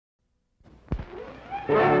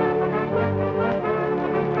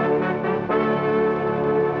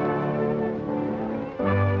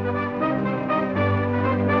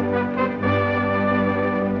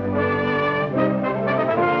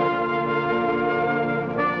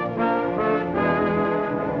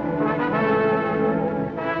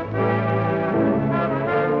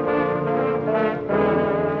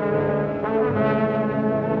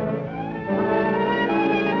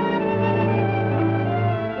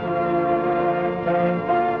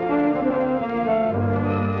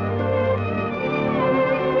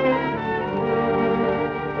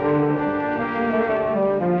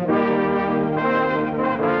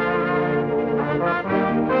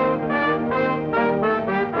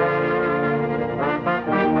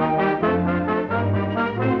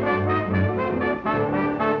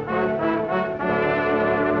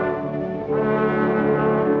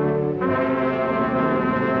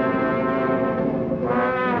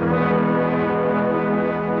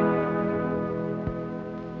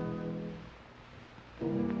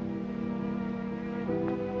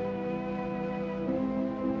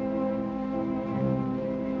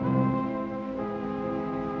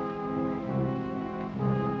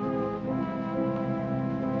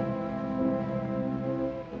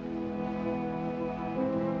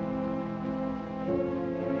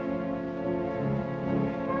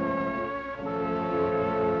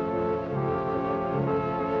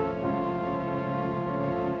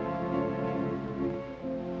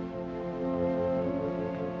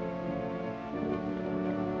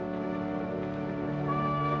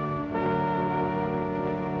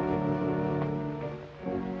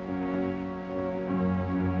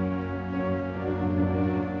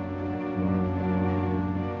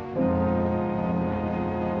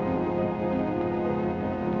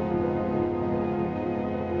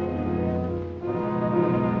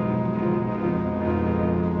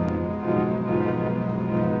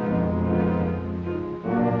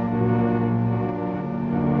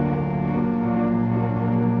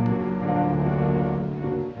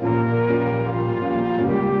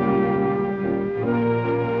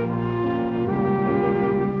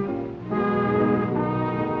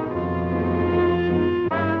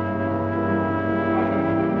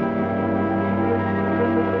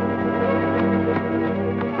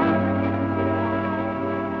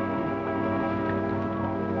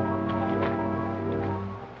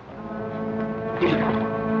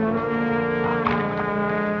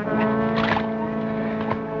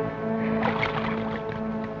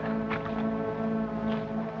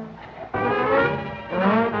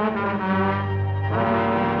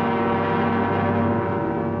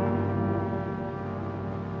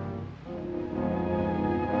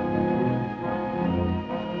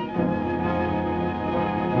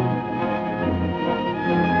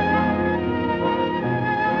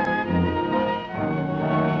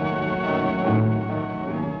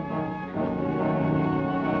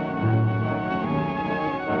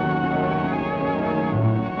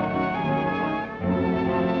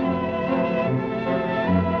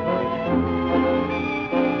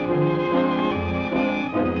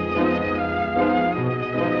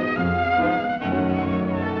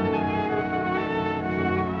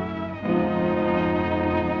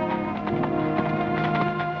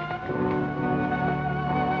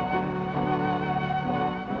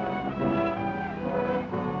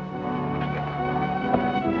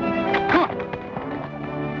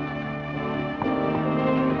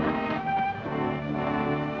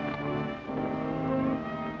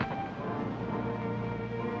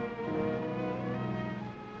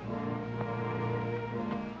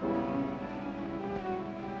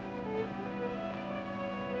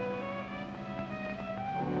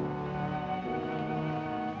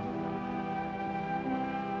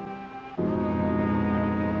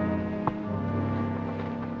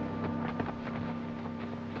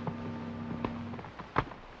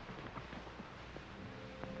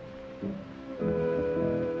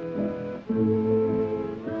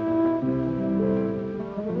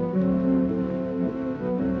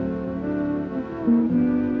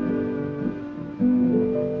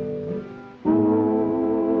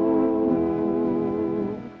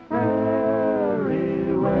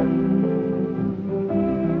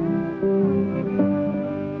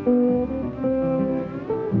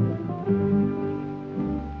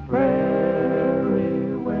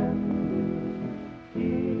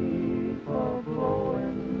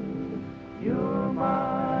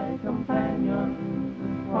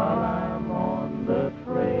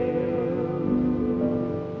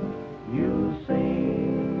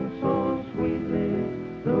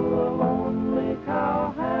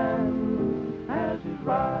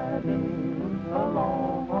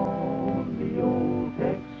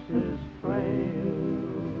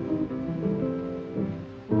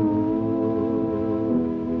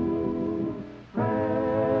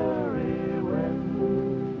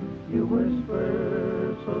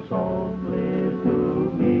softly to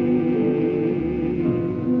me.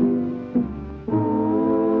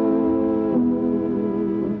 Ooh,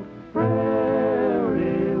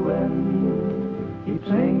 prairie wind, keep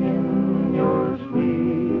singing your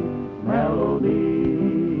sweet melody.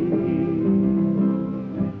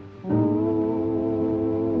 Ooh,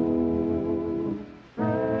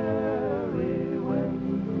 prairie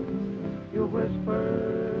wind, you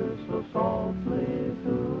whisper so softly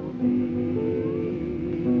to me.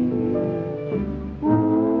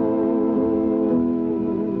 Ooh,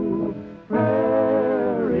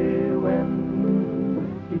 prairie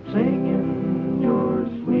wind, keep singing your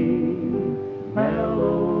sweet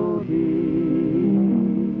melody.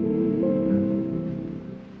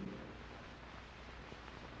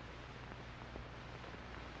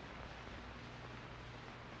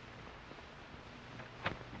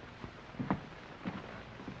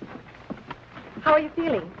 How are you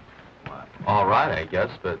feeling? All right, I guess,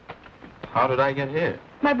 but how did I get here?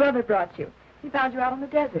 My brother brought you. He found you out on the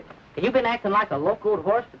desert. You've been acting like a locoed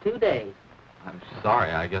horse for 2 days. I'm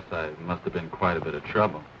sorry. I guess I must have been quite a bit of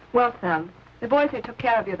trouble. Well, son, the boys here took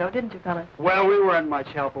care of you, though, didn't you, fellas? Well, we weren't much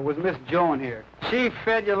help. It was Miss Joan here. She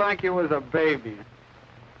fed you like you was a baby.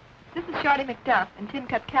 This is Shorty McDuff and Tim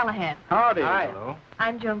Cut Callahan. Howdy. Hi. Hello.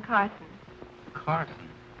 I'm Joan Carson. Carson.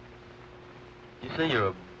 You say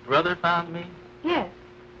your brother found me? Yes,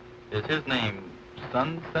 Is his name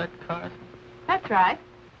Sunset Carson? that's right.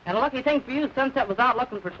 And a lucky thing for you, Sunset was out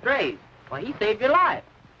looking for strays. Well, he saved your life.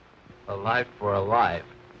 A life for a life.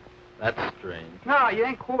 That's strange. No, you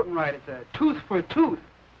ain't quoting right. It's a tooth for a tooth.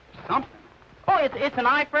 Something. Oh, it's an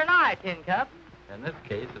eye for an eye, Tin Cup. In this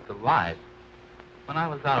case, it's a life. When I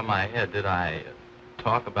was out of my head, did I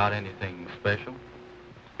talk about anything special?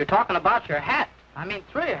 You're talking about your hat. I mean,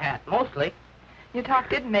 through your hat, mostly. Your talk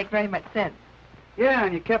didn't make very much sense. Yeah,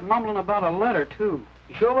 and you kept mumbling about a letter, too.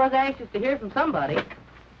 You sure was anxious to hear from somebody.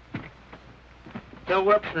 Tell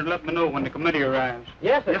Webster to let me know when the committee arrives.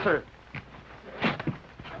 Yes, sir. Yes, sir.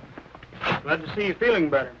 Glad to see you feeling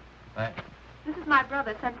better. Thanks. This is my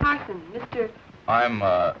brother, son Carson, Mr. I'm,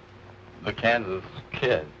 the Kansas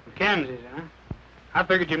kid. Kansas, huh? I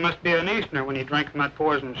figured you must be an Easterner when you drank from that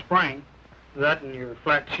poison spring. That and your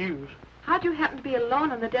flat shoes. How'd you happen to be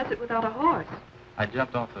alone in the desert without a horse? I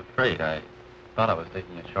jumped off the freight. I thought I was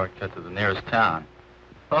taking a shortcut to the nearest town.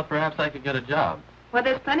 Thought perhaps I could get a job. Well,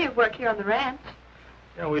 there's plenty of work here on the ranch.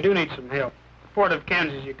 Yeah, we do need some help. What part of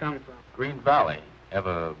Kansas you come from? Green Valley.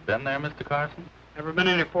 Ever been there, Mr. Carson? Ever been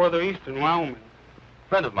any further east in Wyoming? A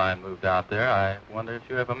friend of mine moved out there. I wonder if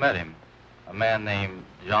you ever met him. A man named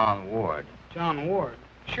John Ward. John Ward.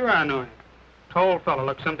 Sure I know him. Tall fellow,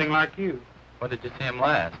 looked something like you. When did you see him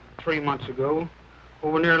last? 3 months ago.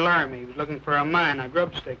 Over near Laramie. He was looking for a mine. I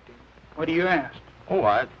grub-staked him. What do you ask? Oh,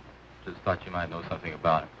 I just thought you might know something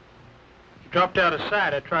about him. He dropped out of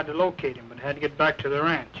sight. I tried to locate him, but had to get back to the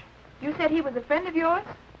ranch. You said he was a friend of yours?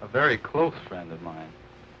 A very close friend of mine.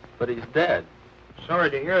 But he's dead. Sorry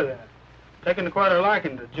to hear that. Taken quite a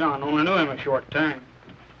liking to John. Only knew him a short time.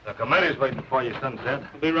 The committee's waiting for you, Sunset.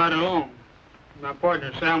 I'll be right along. My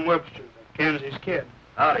partner, Sam Webster, the Kansas kid.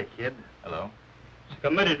 Howdy, kid. Hello? He's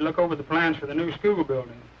committed to look over the plans for the new school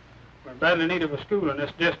building. We're badly in need of a school in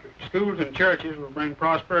this district. Schools and churches will bring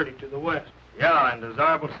prosperity to the West. Yeah, and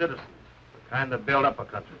desirable citizens. The kind that build up a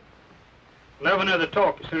country. We'll have another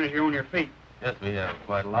talk as soon as you're on your feet. Yes, we have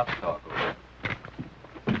quite a lot to talk about.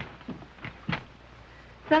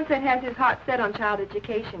 Sunset has his heart set on child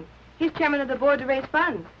education. He's chairman of the board to raise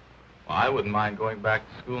funds. Well, I wouldn't mind going back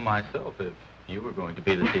to school myself if you were going to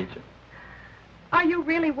be the teacher. Are you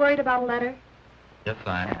really worried about a letter? Yes,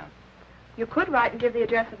 I am. You could write and give the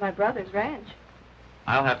address of my brother's ranch.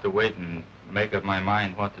 I'll have to wait and make up my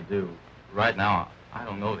mind what to do. Right now, I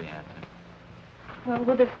don't know the answer. Well,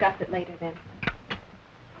 we'll discuss it later then.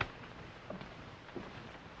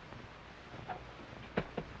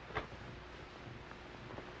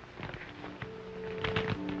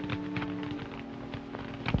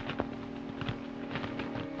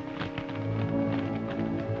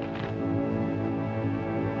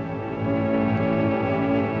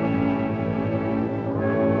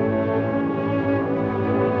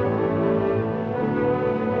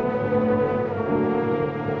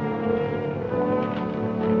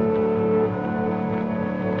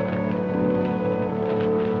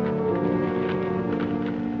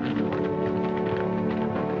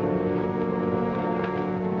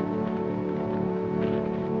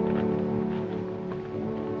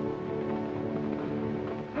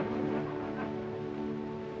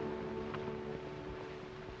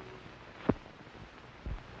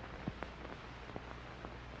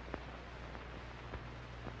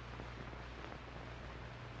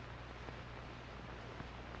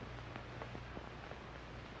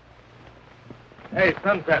 Hey,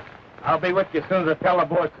 Sunset, I'll be with you as soon as I tell the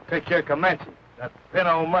boys to take care of Comanche. That thin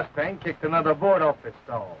old Mustang kicked another board off its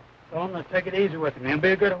stall. So I'm going to take it easy with him. He'll be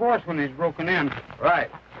a good horse when he's broken in. Right.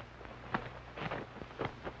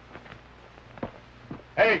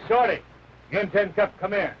 Hey, Shorty, you and Tin Cup,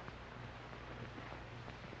 come here.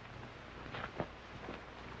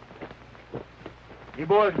 You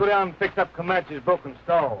boys go down and fix up Comanche's broken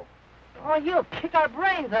stall. Oh, you'll kick our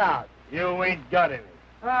brains out. You ain't got any.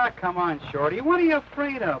 Ah, come on, Shorty. What are you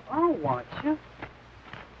afraid of? I'll watch you.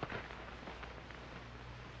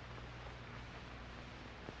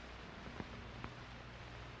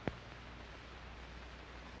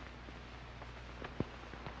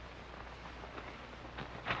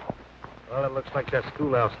 Well, it looks like that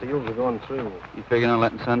schoolhouse deals are going through. You figuring on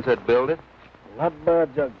letting Sunset build it? Not by a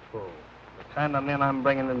jugful. The kind of men I'm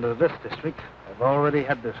bringing into this district have already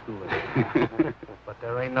had their schooling. But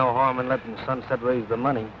there ain't no harm in letting Sunset raise the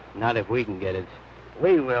money. Not if we can get it.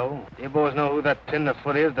 We will. You boys know who that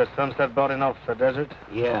tenderfoot is that Sunset brought in off the desert?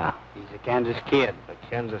 Yeah, he's a Kansas kid. A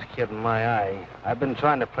Kansas kid in my eye. I've been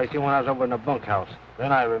trying to place him when I was over in the bunkhouse.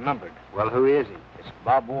 Then I remembered. Well, who is he? It's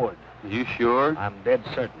Bob Ward. You sure? I'm dead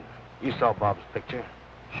certain. You saw Bob's picture.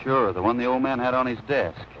 Sure, the one the old man had on his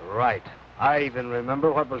desk. Right. I even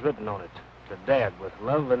remember what was written on it. To Dad, with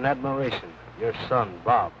love and admiration. Your son,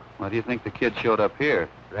 Bob. Why do you think the kid showed up here?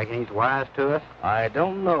 Reckon he's wise to us? I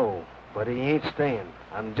don't know, but he ain't staying.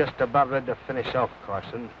 I'm just about ready to finish off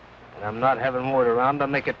Carson, and I'm not having Ward around to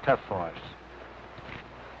make it tough for us.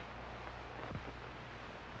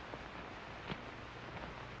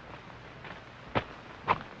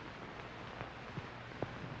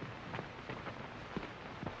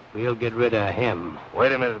 We'll get rid of him.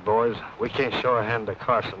 Wait a minute, boys. We can't show our hand to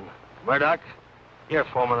Carson. Murdoch, you're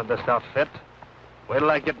foreman of this outfit. Wait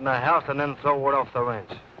till I get in the house and then throw Ward off the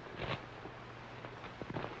ranch.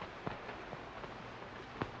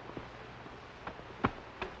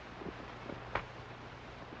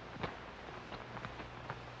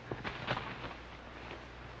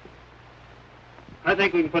 I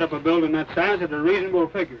think we can put up a building that size at a reasonable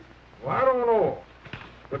figure. Well, I don't know.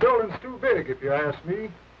 The building's too big, if you ask me.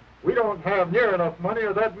 We don't have near enough money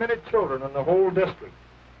or that many children in the whole district.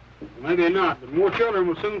 Maybe not, but more children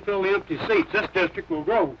will soon fill the empty seats. This district will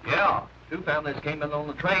grow. Yeah. 2 families came in on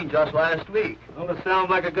the train just last week. Well, it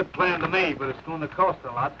sounds like a good plan to me, but it's going to cost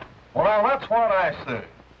a lot. Well, now, that's what I say.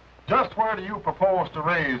 Just where do you propose to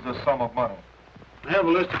raise this sum of money? I have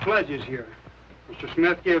a list of pledges here. Mr.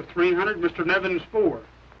 Smith gave 300, Mr. Nevins 4.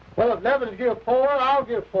 Well, if Nevins give 4, I'll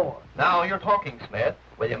give 4. Now you're talking, Smith.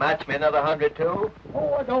 Will you match me another 100, too?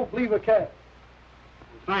 Oh, I don't believe a cash.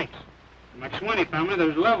 Thanks. The McSwinney family,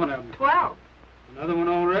 there's 11 of them. 12. Another one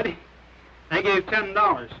already? They gave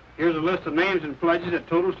 $10. Here's a list of names and pledges that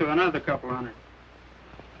totals to another couple hundred.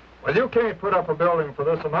 Well, you can't put up a building for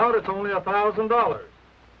this amount. It's only $1,000.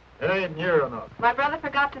 It ain't near enough. My brother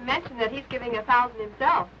forgot to mention that he's giving 1,000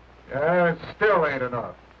 himself. Yeah, it still ain't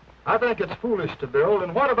enough. I think it's foolish to build.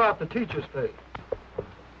 And what about the teacher's pay?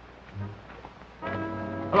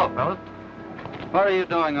 Hello, fellas. What are you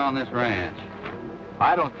doing on this ranch?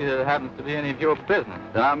 I don't see that it happens to be any of your business.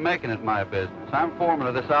 Then I'm making it my business. I'm foreman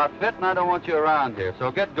of this outfit, and I don't want you around here. So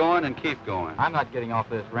get going and keep going. I'm not getting off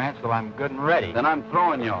this ranch till I'm good and ready. Then I'm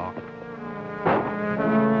throwing you off.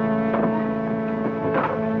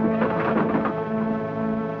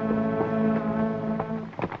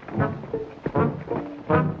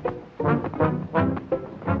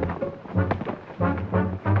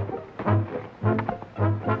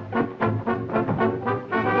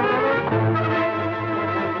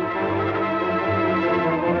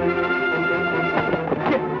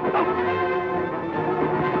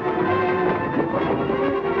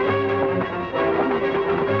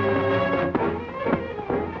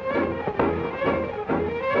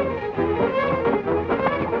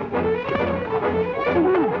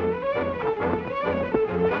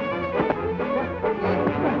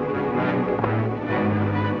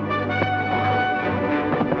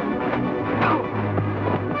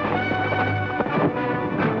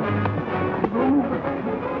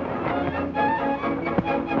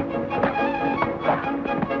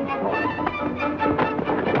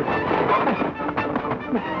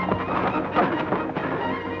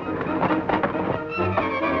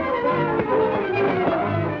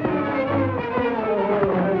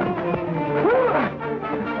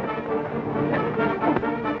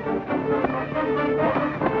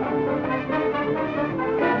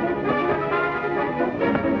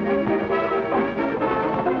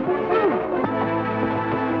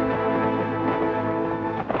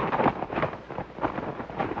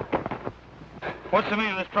 What's the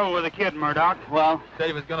meaning of this trouble with the kid, Murdoch? Well, he said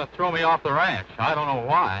he was going to throw me off the ranch. I don't know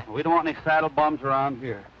why. We don't want any saddle bums around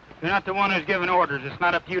here. You're not the one who's giving orders. It's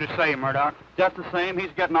not up to you to say, Murdoch. Just the same,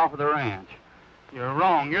 he's getting off of the ranch. You're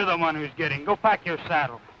wrong. You're the one who's getting. Go pack your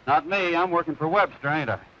saddle. Not me. I'm working for Webster, ain't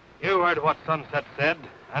I? You heard what Sunset said,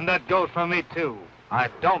 and that goes for me, too. I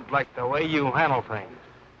don't like the way you handle things.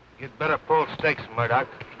 You'd better pull stakes, Murdoch.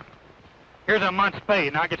 Here's a month's pay.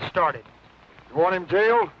 Now get started. You want him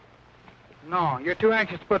jailed? No, you're too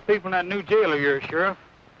anxious to put people in that new jail of yours, Sheriff.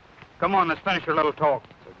 Come on, let's finish your little talk.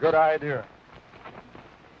 It's a good idea.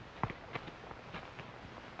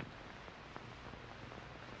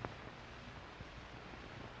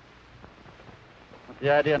 What's the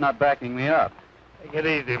idea of not backing me up? Take it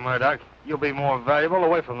easy, Murdoch. You'll be more valuable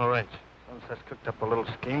away from the ranch. Sunset's cooked up a little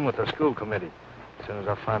scheme with the school committee. As soon as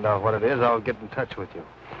I find out what it is, I'll get in touch with you.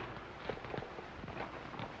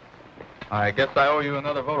 I guess I owe you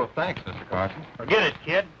another vote of thanks, Mr. Carson. Forget it,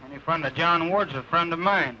 kid. Any friend of John Ward's a friend of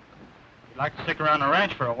mine. If you'd like to stick around the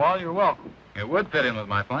ranch for a while, you're welcome. It would fit in with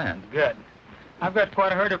my plans. Good. I've got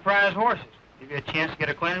quite a herd of prize horses. Give you a chance to get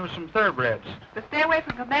acquainted with some thoroughbreds. But stay away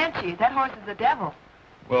from Comanche. That horse is the devil.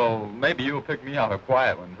 Well, maybe you'll pick me out a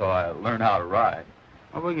quiet one until I learn how to ride.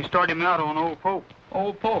 Well, we can start him out on Old Pope.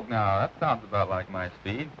 Old Poke now, that sounds about like my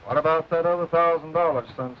speed. What about that other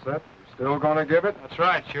 $1,000, Sunset? You still gonna give it? That's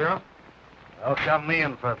right, Sheriff. Well, count me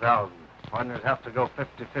in for 1,000. Partners have to go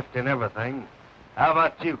 50-50 in everything. How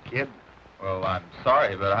about you, kid? Well, I'm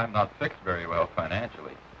sorry, but I'm not fixed very well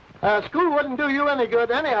financially. School wouldn't do you any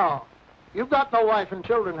good anyhow. You've got no wife and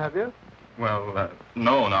children, have you? Well,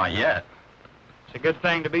 no, not yet. It's a good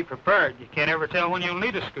thing to be prepared. You can't ever tell when you'll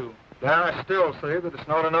need a school. I still say that it's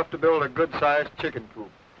not enough to build a good-sized chicken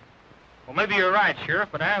coop. Well, maybe you're right, Sheriff,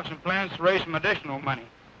 but I have some plans to raise some additional money.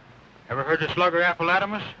 Ever heard of Slugger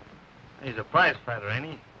Appolladamus? He's a prize fighter, ain't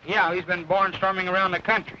he? Yeah, he's been barnstorming around the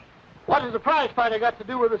country. What has a prize fighter got to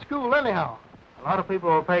do with the school anyhow? A lot of people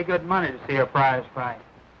will pay good money to see a prize fight.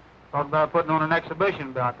 Thought about putting on an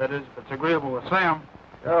exhibition bout, that is, if it's agreeable with Sam.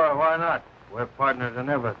 Sure, why not? We're partners in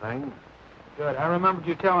everything. Good. I remembered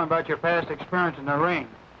you telling me about your past experience in the ring.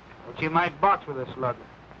 That you might box with a slugger.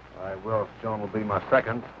 I will if Joan will be my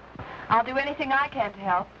second. I'll do anything I can to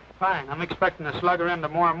help. Fine. I'm expecting a slugger in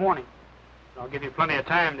tomorrow morning. I'll give you plenty of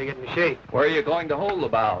time to get in shape. Where are you going to hold the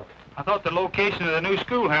bout? I thought the location of the new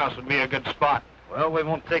schoolhouse would be a good spot. Well, we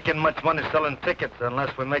won't take in much money selling tickets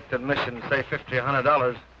unless we make the admission, say, $50 or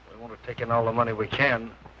 $100. We want to take in all the money we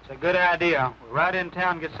can. It's a good idea. We'll ride in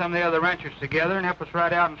town, get some of the other ranchers together, and help us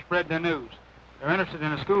ride out and spread the news. They're interested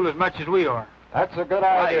in the school as much as we are. That's a good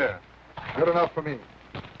idea. Good enough for me.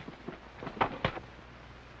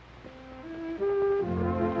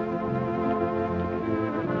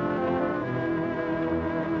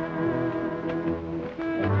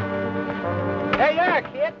 Hey there,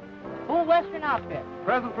 kid. Full Western outfit.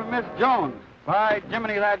 Present from Miss Jones. By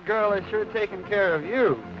Jiminy, that girl is sure taking care of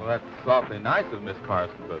you. Well, that's awfully nice of Miss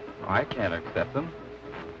Carson, but I can't accept them.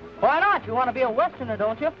 Why not? You want to be a Westerner,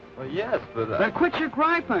 don't you? Well, yes, but... Then quit your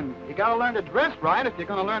griping. You gotta learn to dress right if you're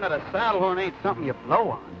gonna learn that a saddle horn ain't something you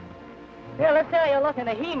blow on. Here, let's tell you, look in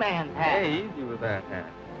the He-Man's hat. Hey, easy with that hat.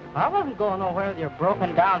 I wasn't going nowhere with your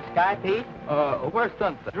broken-down sky piece. Where's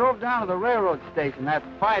Sunset? Drove down to the railroad station. That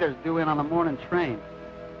fighter's due in on the morning train.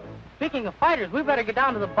 Speaking of fighters, we better get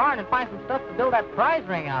down to the barn and find some stuff to build that prize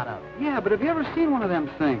ring out of. Yeah, but have you ever seen one of them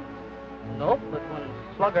things? Nope, but when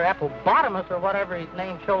Slugger Appolladamus or whatever his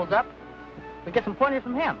name shows up, we get some pointers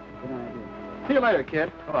from him. Good idea. See you later,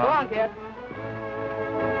 kid. Go on, kid.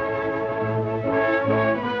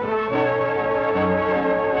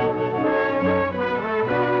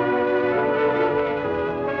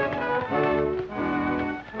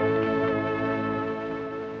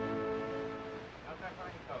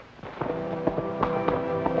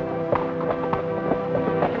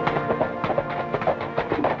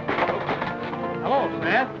 Hello,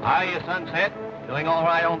 Smith. Hiya, Sunset. Doing all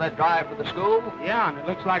right on that drive for the school? Yeah, and it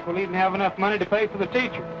looks like we'll even have enough money to pay for the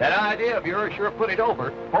teacher. That idea of yours sure put it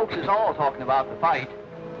over. Folks is all talking about the fight.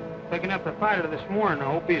 Picking up the fighter this morning.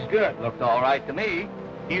 I hope he's good. Looked all right to me.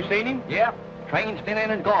 You seen him? Yep. Train's been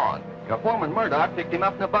in and gone. Your foreman, Murdoch, picked him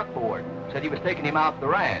up in the buckboard. Said he was taking him out to the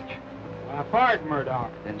ranch. I fired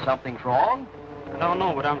Murdoch. Then something's wrong? I don't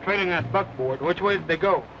know, but I'm trailing that buckboard. Which way did they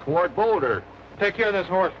go? Toward Boulder. Take care of this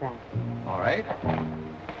horse for me. All right.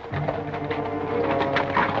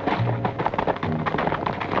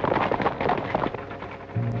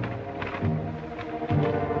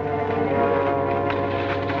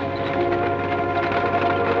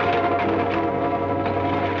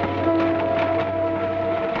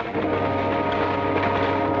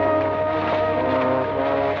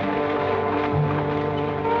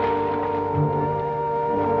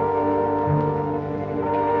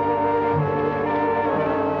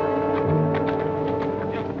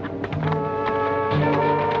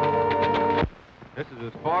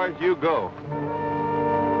 you go.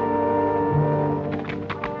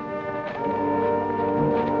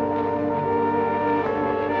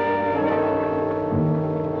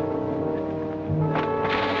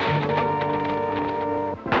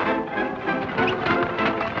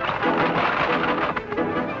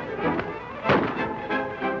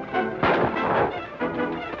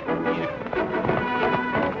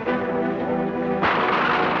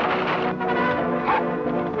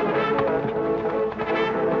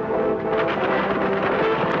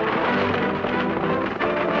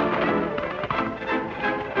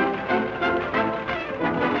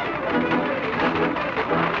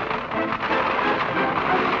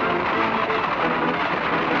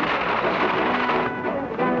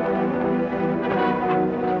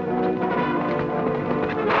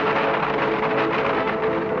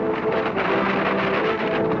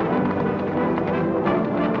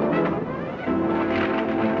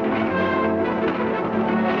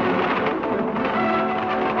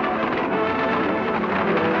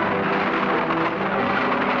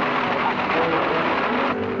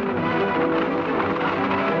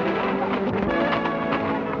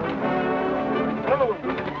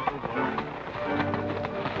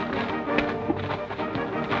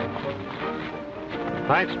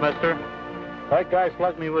 Thanks, mister. That guy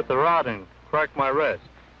slugged me with the rod and cracked my wrist.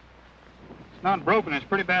 It's not broken. It's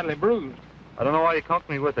pretty badly bruised. I don't know why you conked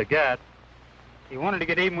me with a gat. He wanted to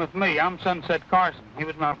get even with me. I'm Sunset Carson. He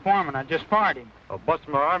was my foreman. I just fired him. I'll bust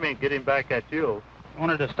my army and get him back at you. I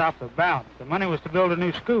wanted to stop the bout. The money was to build a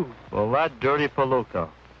new school. Well, that dirty palooka.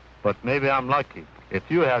 But maybe I'm lucky. If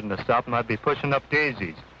you hadn't have stopped him, I'd be pushing up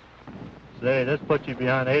daisies. Say, this puts you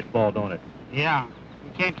behind the 8 ball, don't it? Yeah. We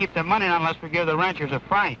can't keep the money unless we give the ranchers a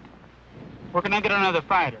fight. Where can I get another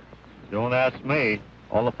fighter? Don't ask me.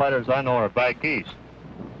 All the fighters I know are back east.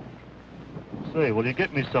 Say, will you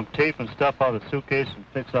get me some tape and stuff out of the suitcase and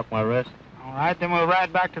fix up my wrist? All right, then we'll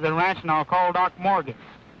ride back to the ranch and I'll call Doc Morgan.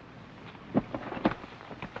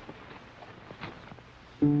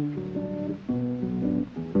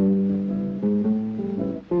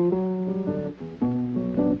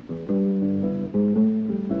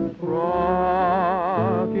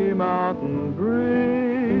 Rocky Mountain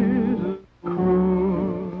breezes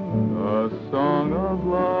croon a song of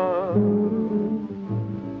love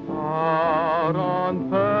out on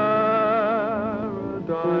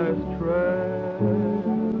Paradise Trail.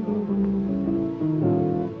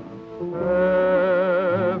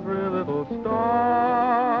 Every little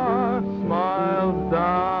star smiles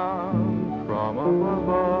down from up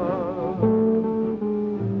above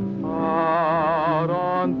out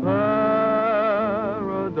on Paradise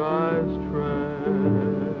Trail.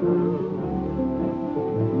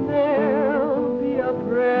 There'll be a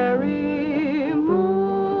prairie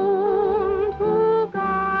moon to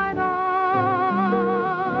guide us.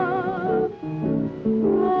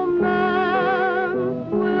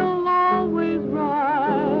 Romance will always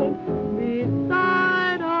ride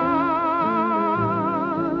beside us.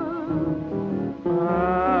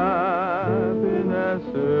 Happiness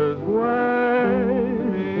is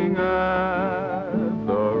waiting at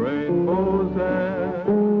the rainbow's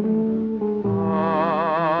end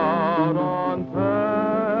out on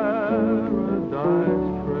Paradise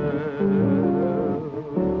Trail.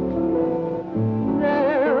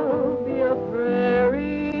 There'll be a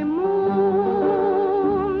prairie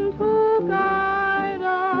moon to guide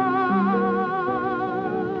us.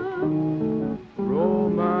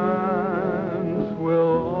 Romance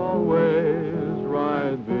will always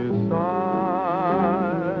ride beside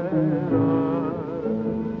us.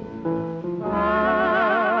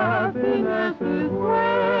 Happiness is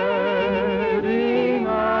waiting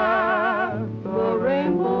at the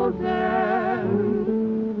rainbow's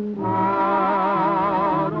end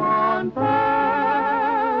out on Paradise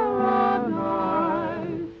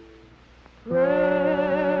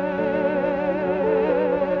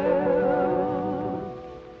Trail.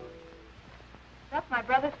 That's my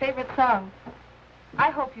brother's favorite song. I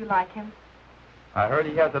hope you like him. I heard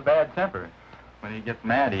he has a bad temper. When he gets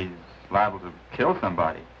mad, he's liable to kill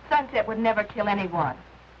somebody. Sunset would never kill anyone.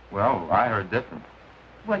 Well, I heard different.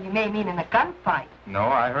 Well, you may mean in a gunfight. No,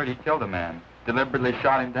 I heard he killed a man. Deliberately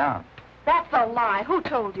shot him down. That's a lie. Who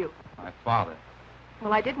told you? My father,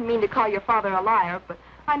 Well, I didn't mean to call your father a liar, but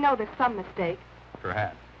I know there's some mistake.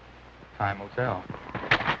 perhaps. Time will tell.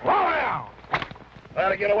 Whoa now! Try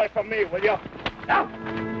to get away from me, will you? Now!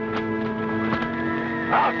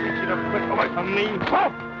 I'll teach you to quit away from me. Whoa!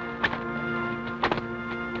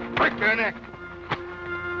 Break your neck.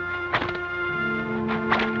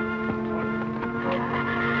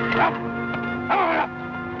 Up! Up!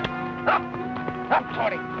 Up! Up,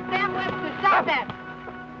 Shorty! Sam Webster, stop that!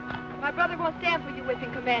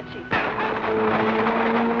 whipping Comanche.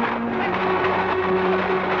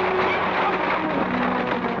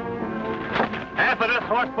 Half of this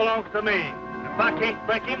horse belongs to me. If I can't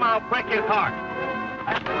break him, I'll break his heart.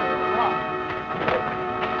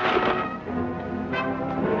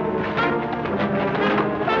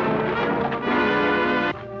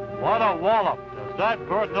 What a wallop. Does that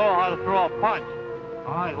bird know how to throw a punch?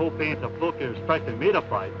 I hope he ain't the fluke you're expecting me to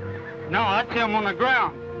fight. No, that's him on the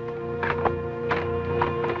ground.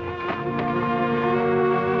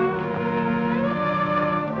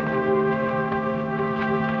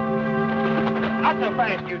 Not so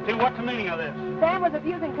fast, you two. What's the meaning of this? Sam was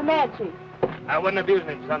abusing Comanche. I wasn't abusing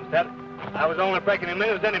him, Sunset. I was only breaking him in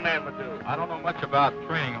as any man would do. I don't know much about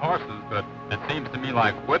training horses, but it seems to me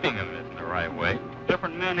like whipping them isn't the right way.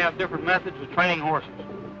 Different men have different methods of training horses.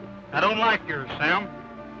 I don't like yours, Sam.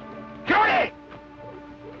 Shorty!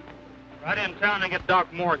 Right in town and get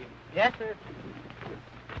Doc Morgan. Yes, sir.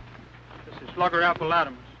 This is Slugger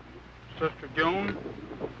Apple-Latimus. Sister Joan,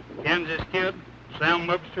 Kansas Kid, Sam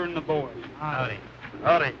Webster, and the boys. Howdy.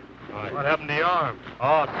 Howdy. What happened to your arm?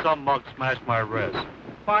 Oh, some mug smashed my wrist.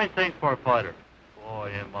 Fine thing for a fighter.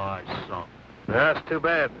 Boy, am I sunk. That's too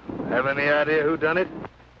bad. Have any idea who done it?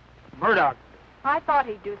 Murdoch. I thought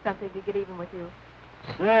he'd do something to get even with you.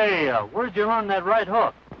 Say, where'd you learn that right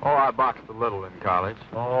hook? Oh, I boxed a little in college.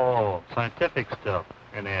 Oh, scientific stuff.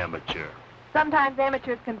 An amateur. Sometimes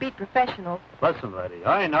amateurs can beat professionals. Listen, lady,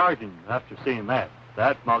 I ain't arguing after seeing that.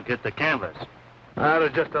 That mug hit the canvas. That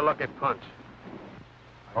was just a lucky punch.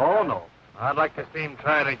 Oh, no. I'd like to see him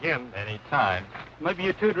try it again. Any time. Maybe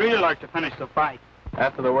you two'd really like to finish the fight.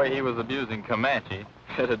 After the way he was abusing Comanche,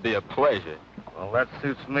 it'd be a pleasure. Well, that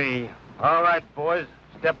suits me. All right, boys.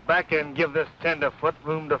 Step back and give this tenderfoot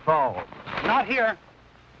room to fall. Not here.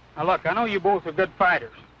 Now, look, I know you both are good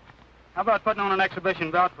fighters. How about putting on an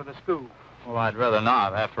exhibition bout for the school? Well, I'd rather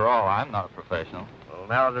not. After all, I'm not a professional. Well,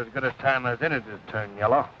 now's as good a time as any to turn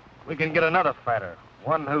yellow. We can get another fighter.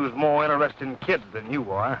 One who's more interested in kids than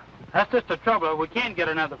you are. That's just the trouble. We can't get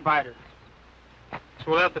another fighter.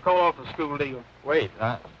 So we'll have to call off the school deal. Wait,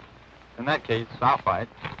 in that case, I'll fight.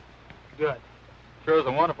 Good. Sure is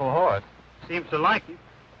a wonderful horse. Seems to like you.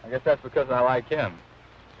 I guess that's because I like him.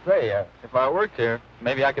 Say, if I worked here,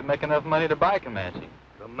 maybe I could make enough money to buy Comanche.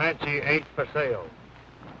 Comanche ain't for sale.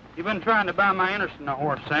 You've been trying to buy my interest in the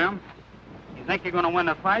horse, Sam. You think you're going to win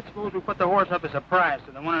the fight? Suppose we put the horse up as a prize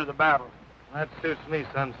to the winner of the battle. That suits me,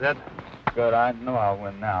 Sunset. Good, I know I'll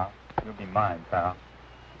win now. You'll be mine, pal.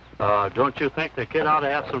 Don't you think the kid ought to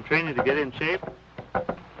have some training to get in shape?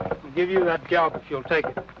 I'll give you that job if you'll take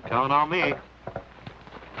it. Count on me.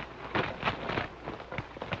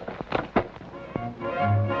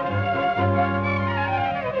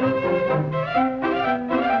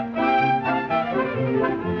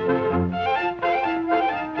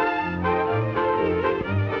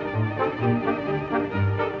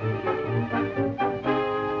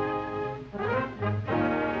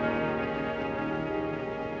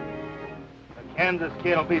 Kansas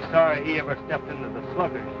kid'll be sorry he ever stepped into the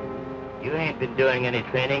sluggers. You ain't been doing any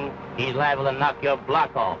training. He's liable to knock your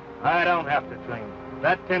block off. I don't have to train.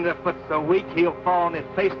 That tenderfoot's so weak, he'll fall on his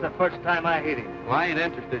face the first time I hit him. Well, I ain't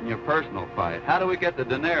interested in your personal fight. How do we get the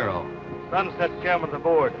dinero? Sunset's chairman of the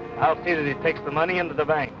board. I'll see that he takes the money into the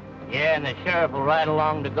bank. Yeah, and the sheriff will ride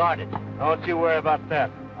along to guard it. Don't you worry about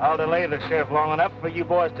that. I'll delay the sheriff long enough for you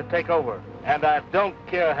boys to take over. And I don't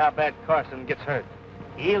care how bad Carson gets hurt.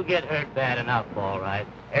 He'll get hurt bad enough, all right.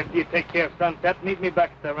 After you take care of Sunset, meet me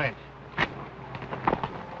back at the ranch.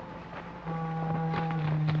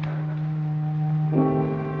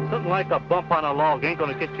 Something like a bump on a log ain't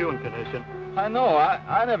gonna get you in condition. I know.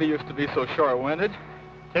 I never used to be so short-winded.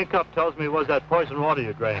 Tin Cup tells me it was that poison water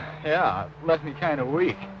you drank. Yeah, it left me kind of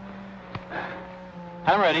weak.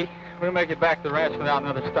 I'm ready. We'll make it back to the ranch without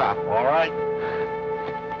another stop. All right.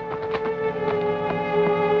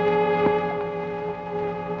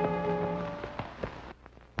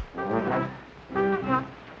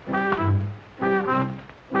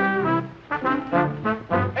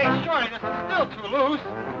 Hey, Shorty, this is still too loose.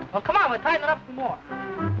 Well, come on, we'll tighten it up some more.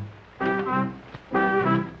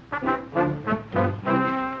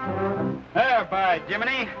 There, by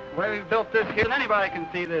Jiminy. The way we've built this here, anybody can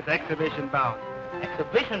see this exhibition bout.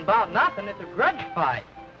 Exhibition bout nothing. It's a grudge fight.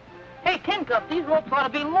 Hey, Tin Cup, these ropes ought to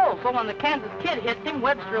be low, so when the Kansas kid hits him,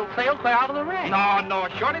 Webster will sail clear out of the ring. No,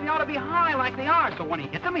 Shorty, they ought to be high like they are. So when he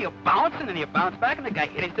hits him, he'll bounce, and then he'll bounce back, and the guy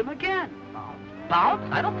hits him again. Bounce?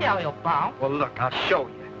 I don't see how he'll bounce. Well, look, I'll show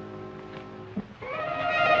you.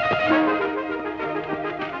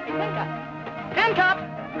 Tin Cup!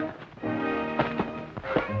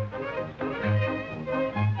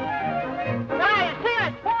 Now, you see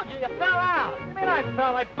I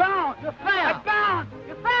fell. I bounced. You fell. I bounced.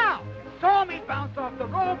 You fell. You saw me bounce off the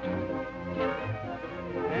ropes. Yeah?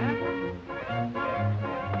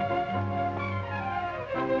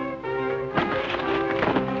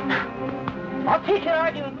 I'll teach you to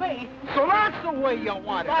argue with me. So that's the way you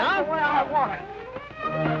want it, That's huh? the way I want it.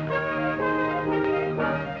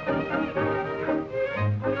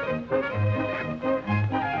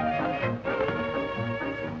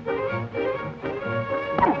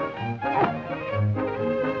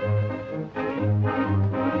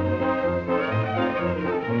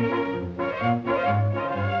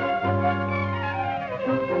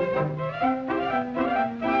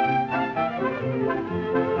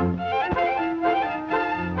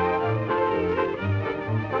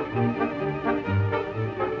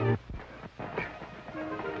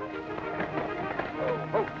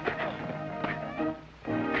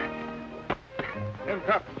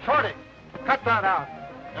 Shorty, cut that out.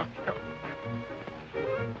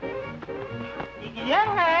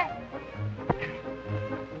 Yeah.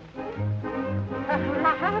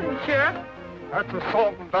 Howdy, Sheriff. That's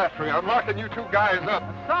assault and battery. I'm locking you two guys up.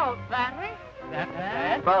 Assault, battery? That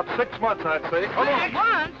bad? About 6 months, I'd say. Come on. 6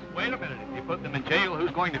 months? Wait a minute. If you put them in jail,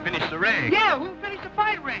 who's going to finish the ring? Yeah, who'll finish the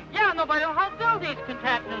fight ring? Yeah, nobody will help build these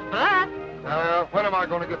contraptions for that. When am I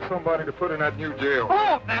going to get somebody to put in that new jail?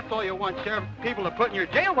 Oh, if that's all you want, Sheriff. People to put in your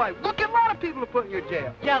jail. Why, look at a lot of people to put in your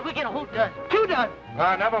jail. Yeah, we get a whole dozen. 2 dozen.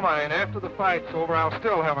 Never mind. After the fight's over, I'll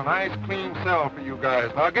still have a nice, clean cell for you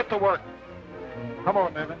guys. Now get to work. Come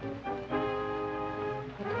on, Nevin.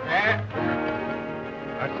 Yeah.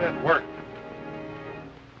 I said work.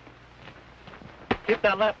 Keep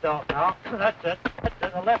that left out now. That's it.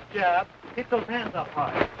 That's the left jab. Keep those hands up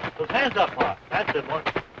high. Those hands up high. That's it, boy.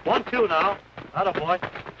 1, 2 now. Atta boy.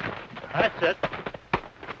 That's it.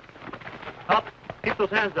 Up. Keep those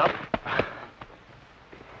hands up.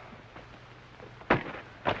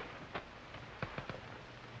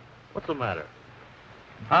 What's the matter?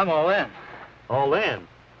 I'm all in. All in?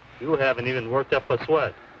 You haven't even worked up a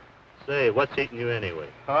sweat. Say, what's eating you anyway?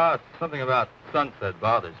 Something about sunset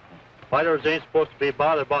bothers me. Fighters ain't supposed to be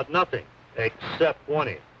bothered about nothing, except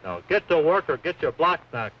winning. Now, get to work or get your block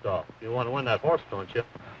knocked off. You want to win that horse, don't you?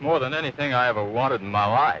 More than anything I ever wanted in my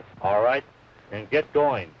life. All right, and get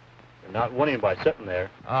going. You're not winning by sitting there.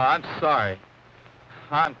 Oh, I'm sorry.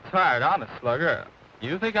 I'm tired, honest, Slugger.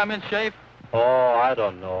 You think I'm in shape? Oh, I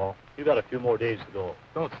don't know. You got a few more days to go.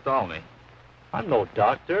 Don't stall me. I'm no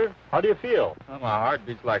doctor. How do you feel? Well, my heart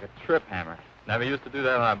beats like a trip hammer. Never used to do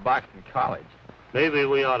that when I boxed in college. Maybe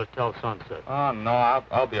we ought to tell Sunset. Oh, no,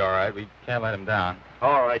 I'll be all right. We can't let him down.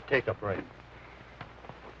 All right, take a break.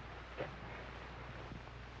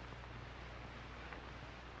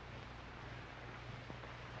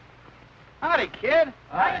 Howdy, kid.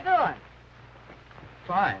 How you doing?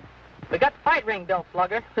 Fine. We got the fight ring built,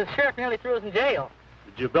 Slugger. The sheriff nearly threw us in jail.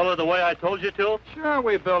 Did you build it the way I told you to? Sure,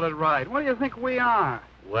 we built it right. What do you think we are?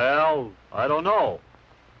 Well, I don't know.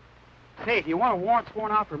 Say, do you want a warrant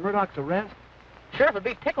sworn out for Murdoch's arrest? Sheriff would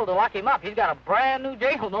be tickled to lock him up. He's got a brand new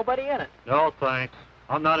jail, nobody in it. No, thanks.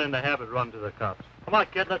 I'm not in the habit of running to the cops. Come on,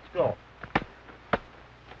 kid, let's go.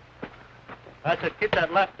 That's it. Keep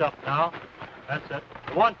that left up now. That's it.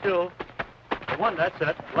 1, 2. 1, that's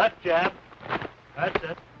it. Left jab. That's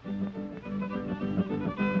it.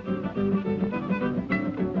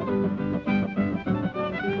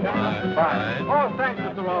 Fine. Oh, thanks,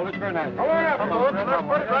 Mr. Aldrich. Very nice. Come on up, folks. Let's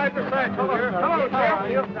put it right beside you here. Hello,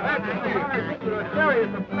 Sheriff. Glad to see you. Sherry,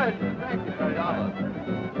 it's a pleasure. Thank you, Sheriff.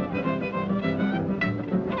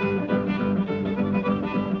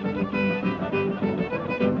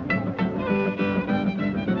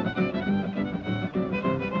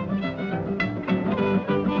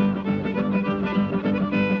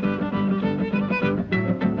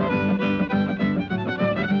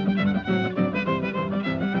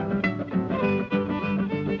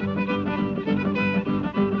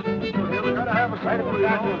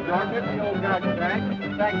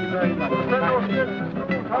 Thank you very much.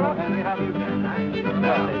 And we have you there.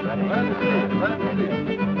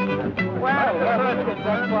 Well,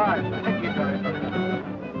 that's fine. Thank you very much.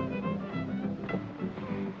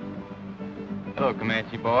 Hello,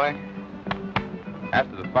 Comanche boy.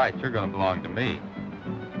 After the fight, you're going to belong to me.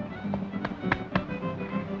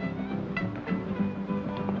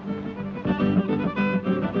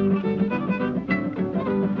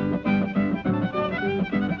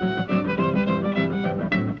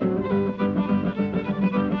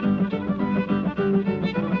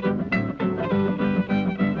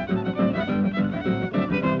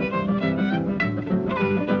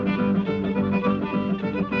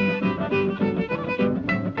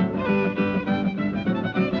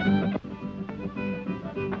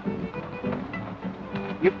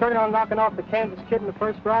 You planning on knocking off the Kansas kid in the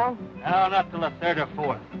first round? No, not till the third or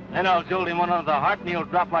fourth. Then I'll jolt him one under the heart and he'll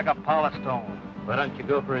drop like a polished stone. Why don't you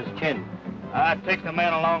go for his chin? It takes a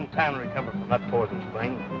man a long time to recover from that poison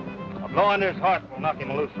spring. A blow under his heart will knock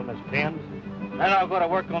him loose from his pins. Then I'll go to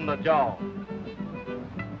work on the jaw.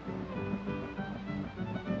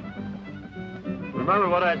 Remember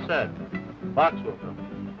what I said. Box with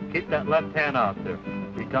him. Keep that left hand out there.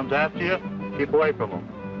 If he comes after you, keep away from him.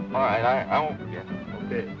 All right, I won't forget.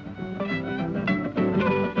 Okay.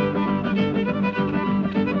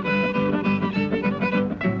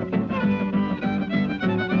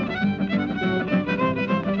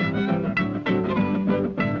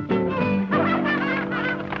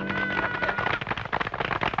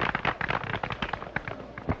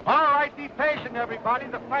 All right, be patient, everybody.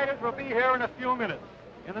 The fighters will be here in a few minutes.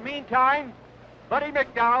 In the meantime, Buddy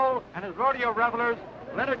McDowell and his rodeo revelers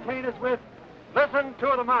will entertain us with Listen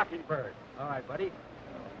to the Mockingbird. All right, Buddy.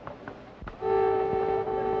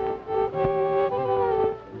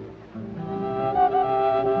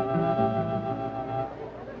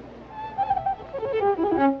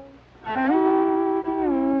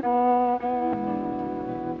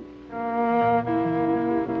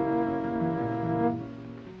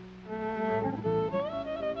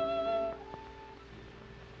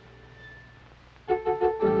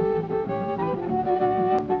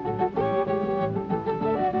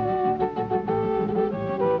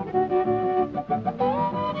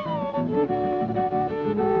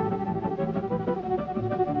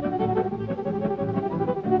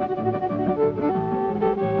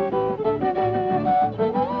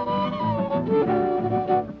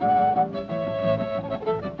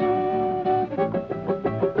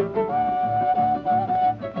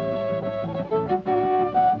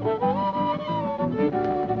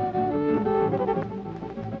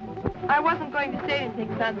 I wasn't going to say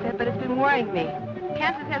anything, Sunset, but it's been worrying me.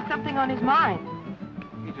 Kansas has something on his mind.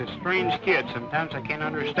 He's a strange kid. Sometimes I can't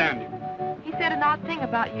understand him. He said an odd thing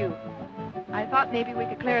about you. I thought maybe we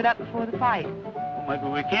could clear it up before the fight. Well, maybe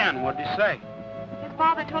we can. What'd he say? His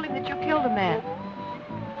father told him that you killed a man.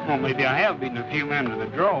 Well, maybe I have beaten a few men to the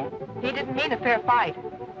draw. He didn't mean a fair fight.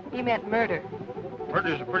 He meant murder.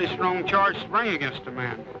 Murder's a pretty strong charge to bring against a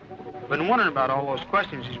man. I've been wondering about all those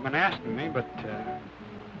questions he's been asking me, but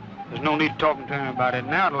there's no need talking to him about it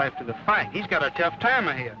now till after the fight. He's got a tough time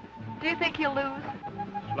ahead. Do you think he'll lose?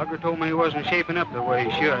 Slugger told me he wasn't shaping up the way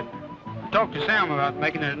he should. I talked to Sam about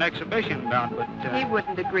making it an exhibition bout, but... He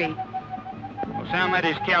wouldn't agree. Well, Sam had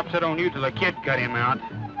his cap set on you till the kid cut him out.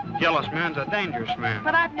 Jealous man's a dangerous man.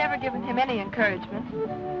 But I've never given him any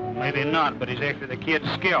encouragement. Maybe not, but he's after the kid's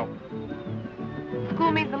scalp.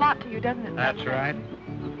 School means a lot to you, doesn't it? That's right.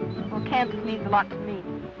 Well, Kansas means a lot to me.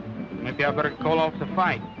 Maybe I better call off the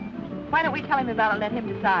fight. Why don't we tell him about it and let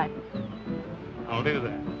him decide? I'll do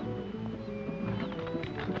that.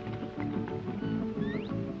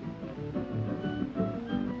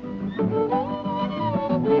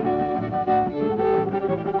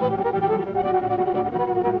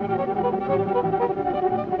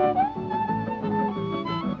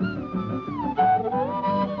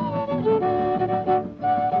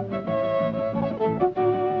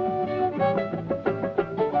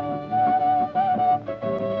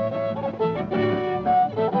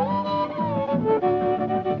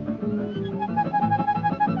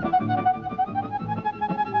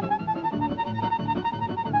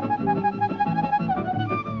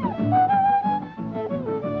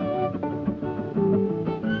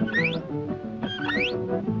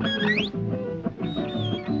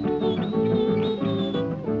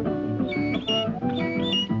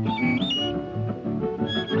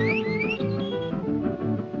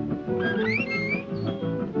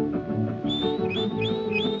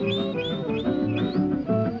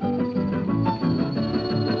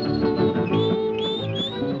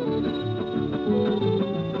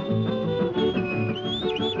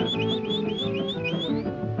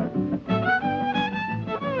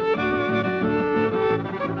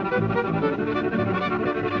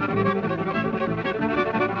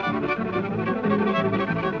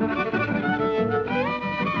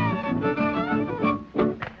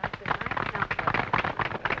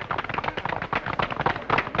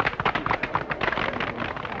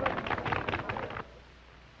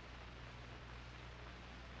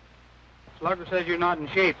 Slugger says you're not in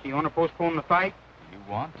shape. Do you want to postpone the fight? You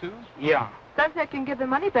want to? Yeah. Sunset can give the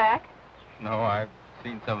money back. No, I've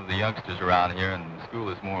seen some of the youngsters around here, and school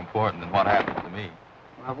is more important than what happens to me.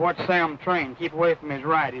 I've watched Sam train. Keep away from his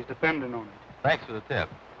ride. He's dependent on it. Thanks for the tip.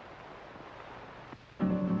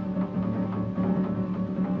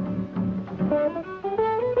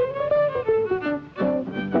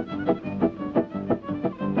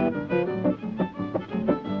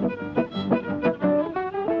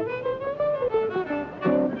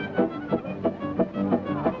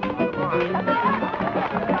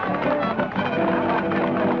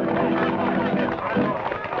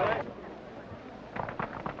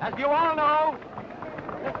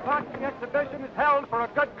 is held for a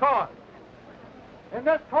good cause. In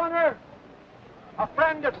this corner, a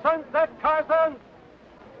friend of Sunset Carson,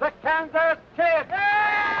 the Kansas Kid.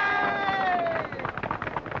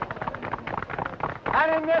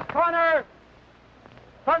 And in this corner,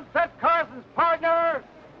 Sunset Carson's partner,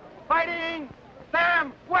 Fighting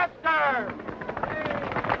Sam Webster.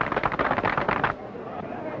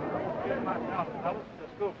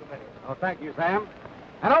 Oh, thank you, Sam.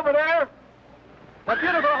 And over there, the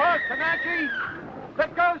beautiful horse, Comanche,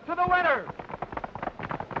 that goes to the winner.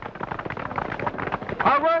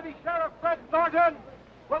 Our worthy Sheriff Fred Thornton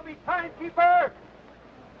will be timekeeper,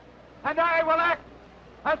 and I will act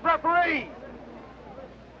as referee.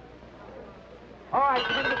 All right,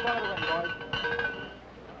 give me the front of the ring, boys.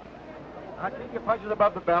 Now, keep your punches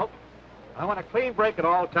above the belt. I want a clean break at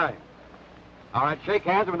all times. All right, shake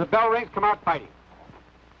hands, and when the bell rings, come out fighting.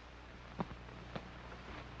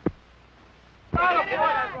 Come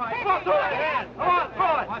on, throw it. Come on,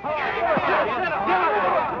 throw it.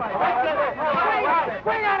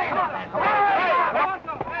 Swing at him.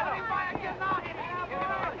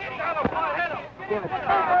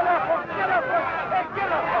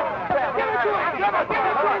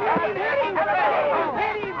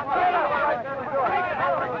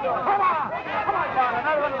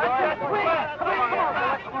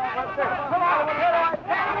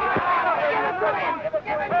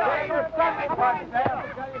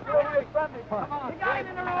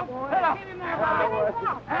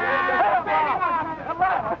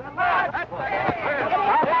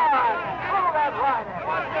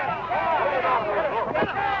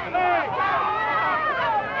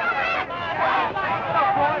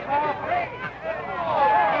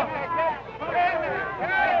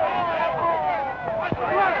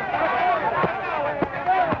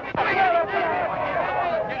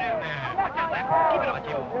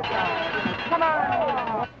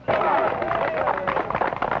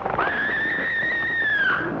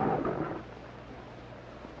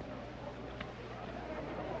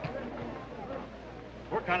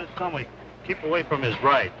 Work on his stomach. Keep away from his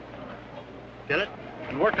right. Get it?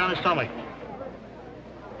 And work on his stomach.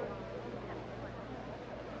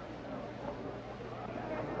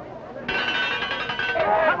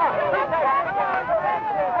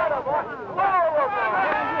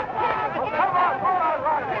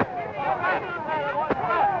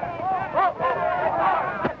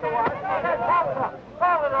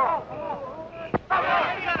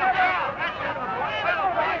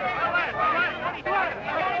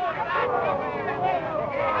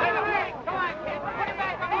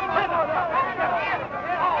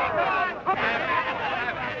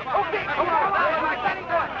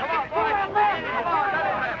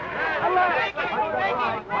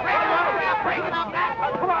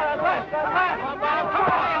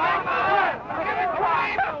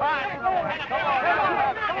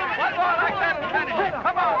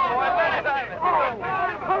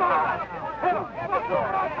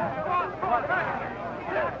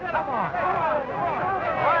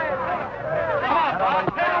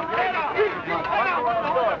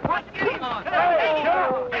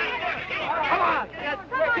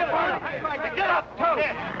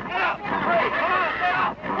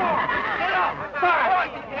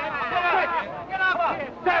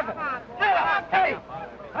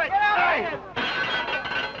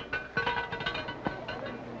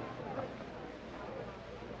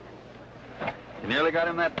 You nearly got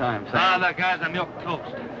him that time, Sam. Ah, that guy's a milk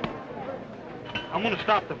toast. I'm going to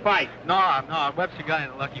stop the fight. No, Webster got in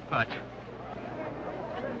a lucky punch.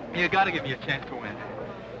 You got to give me a chance to win.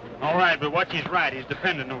 All right, but watch his right. He's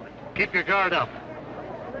dependent on it. Keep your guard up.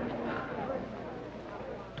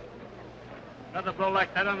 Another blow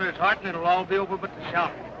like that under his heart, and it'll all be over but the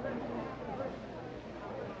shout.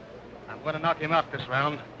 I'm going to knock him out this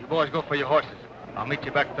round. You boys go for your horses. I'll meet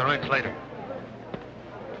you back at the ranch later.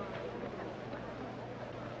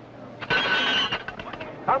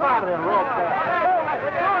 Come on, then, rope that.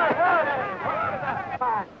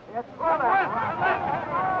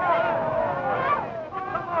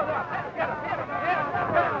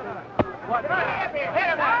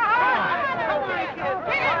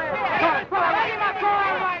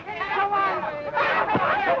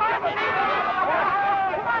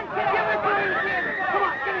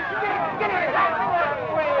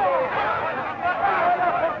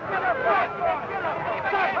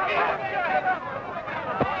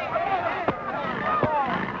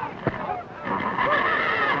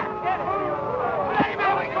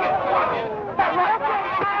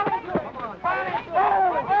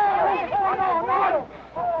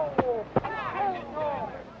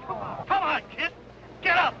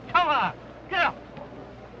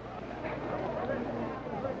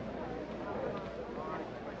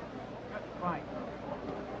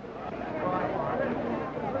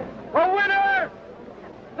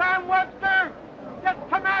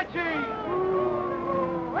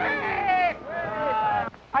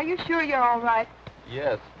 Are you sure you're all right?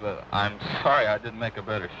 Yes, but I'm sorry I didn't make a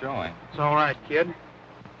better showing. It's all right, kid.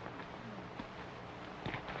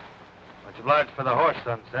 Much obliged for the horse,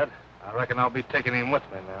 Sunset. I reckon I'll be taking him with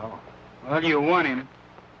me now. Well, you won him.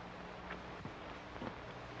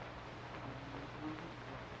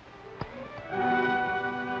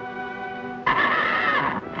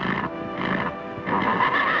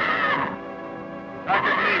 Back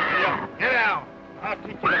with me, will you? Get down. I'll teach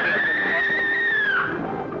you the best.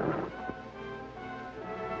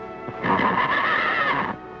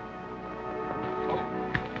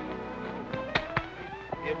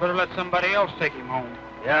 You better let somebody else take him home.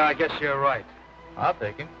 Yeah, I guess you're right. I'll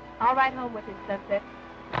take him. I'll ride home with him, Sunset.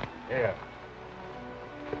 Yeah.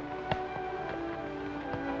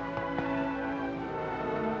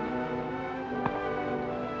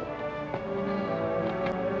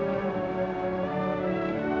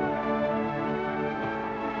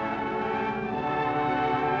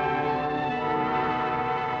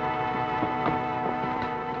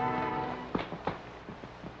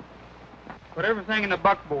 Put everything in the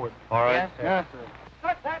buckboard. All right. Yes, sir.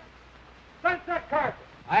 Sunset Carson,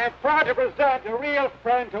 I am proud to present a real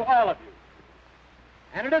friend to all of you.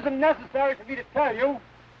 And it isn't necessary for me to tell you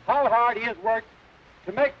how hard he has worked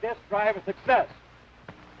to make this drive a success.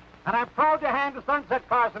 And I'm proud to hand to Sunset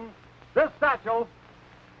Carson this satchel,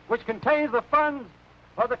 which contains the funds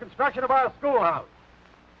for the construction of our schoolhouse.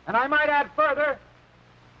 And I might add further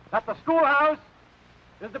that the schoolhouse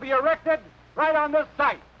is to be erected right on this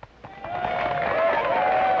site.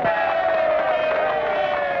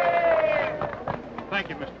 Thank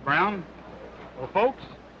you, Mr. Brown. Well, folks,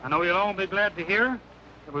 I know you'll all be glad to hear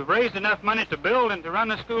that we've raised enough money to build and to run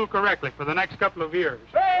the school correctly for the next couple of years.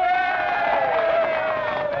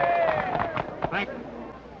 Thank you.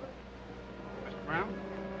 Mr. Brown?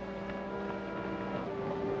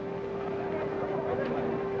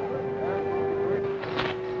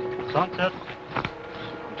 Sunset,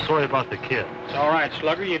 I'm sorry about the kid. It's all right,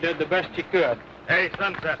 Slugger. You did the best you could. Hey,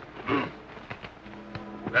 Sunset.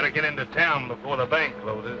 Better get into town before the bank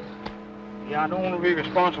closes. Yeah, I don't want to be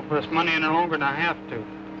responsible for this money any longer than I have to.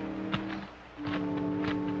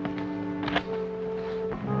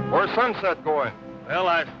 Where's Sunset going? Well,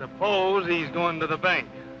 I suppose he's going to the bank.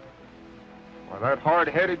 Well, that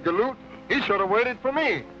hard-headed galoot, he should have waited for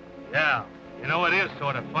me. Yeah. You know, it is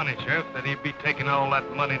sort of funny, Sheriff, that he'd be taking all that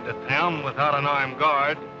money to town without an armed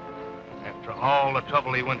guard after all the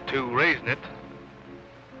trouble he went to raising it.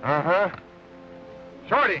 Uh-huh.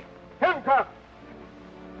 Shorty, handcuff.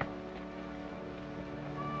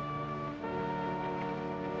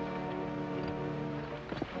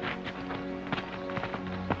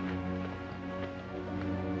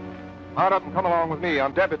 Mount up and come along with me.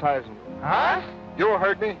 I'm deputizing. Huh? You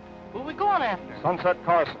heard me. Who we going after? Sunset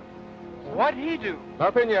Carson. What'd he do?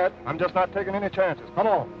 Nothing yet. I'm just not taking any chances. Come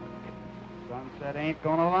on. Sunset ain't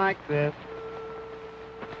gonna like this.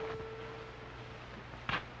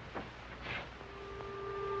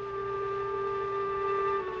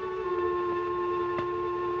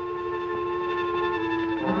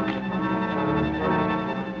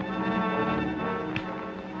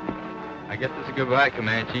 I guess it's a goodbye,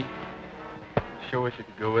 Comanche. Sure wish you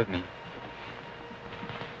could go with me.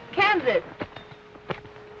 Kansas.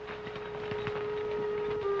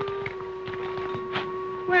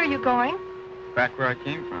 Where are you going? Back where I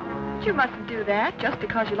came from. But you mustn't do that just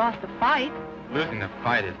because you lost the fight. Losing the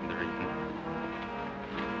fight isn't the reason.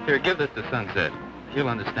 Here, give this to Sunset. He'll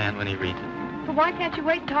understand when he reads it. But why can't you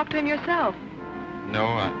wait and talk to him yourself? No,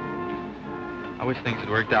 I wish things had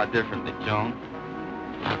worked out differently, Joan.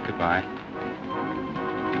 Goodbye.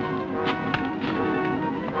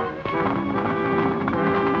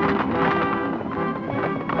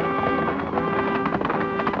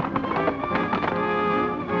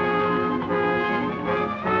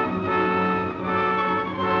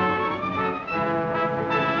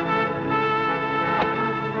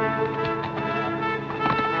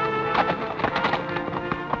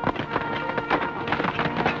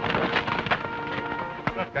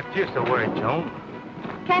 Got used to worry, Joan.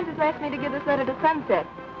 Kansas asked me to give this letter to Sunset.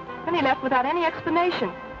 Then he left without any explanation.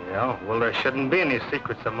 Yeah, well, there shouldn't be any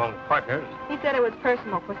secrets among partners. He said it was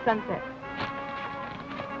personal for Sunset.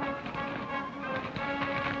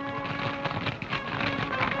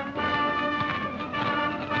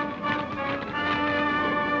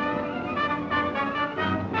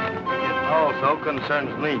 It also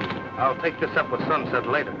concerns me. I'll take this up with Sunset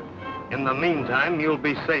later. In the meantime, you'll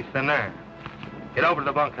be safe in there. Get over to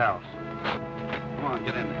the bunkhouse. Come on,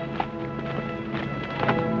 get in there.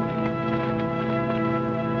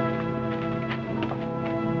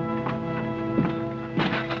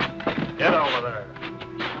 Get over there.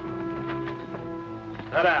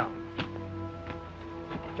 Sit down.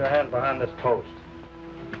 Put your hand behind this post.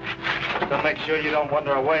 Just to make sure you don't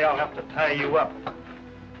wander away, I'll have to tie you up.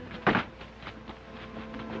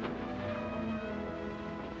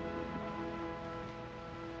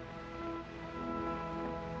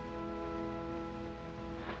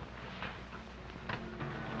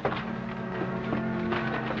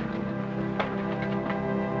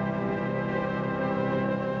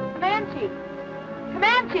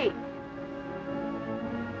 Comanche!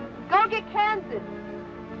 Go get Kansas!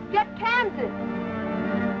 Get Kansas!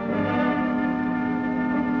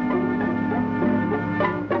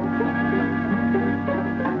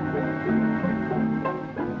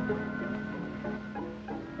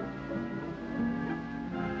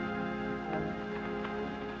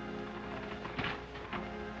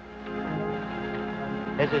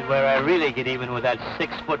 This is where I really get even with that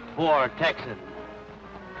 6'4" Texan.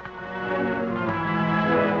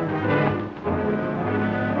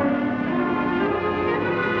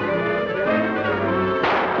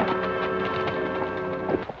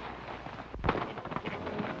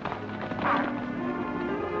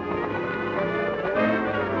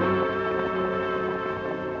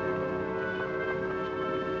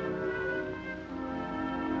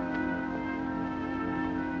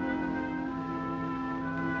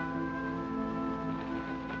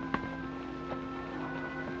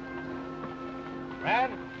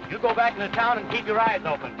 Brad, you go back into town and keep your eyes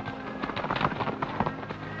open.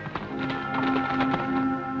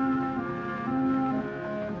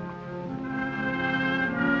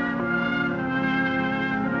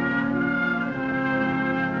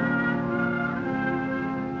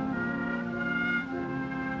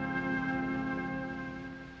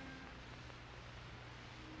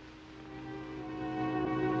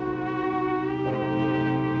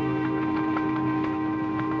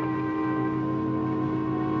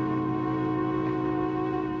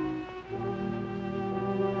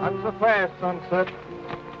 Not so fast, Sunset.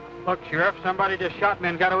 Look, Sheriff, somebody just shot me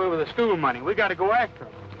and got away with the school money. We got to go after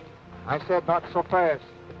him. I said not so fast.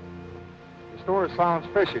 Your story sounds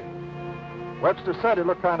fishy. Webster said it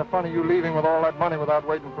looked kind of funny you leaving with all that money without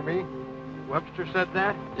waiting for me. Webster said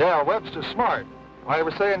that? Yeah, Webster's smart. Why, he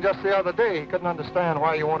was saying just the other day he couldn't understand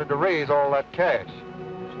why you wanted to raise all that cash.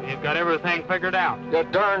 So you've got everything figured out. You're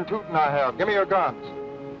darn tootin' I have. Give me your guns.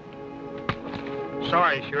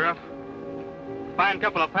 Sorry, Sheriff. Fine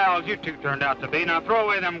couple of pals you two turned out to be. Now throw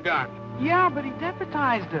away them guns. Yeah, but he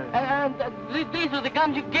deputized us. And these are the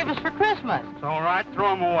guns you gave us for Christmas. It's all right. Throw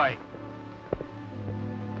them away.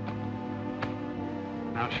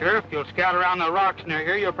 Now, Sheriff, you'll scout around the rocks near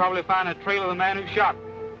here. You'll probably find a trail of the man who shot me.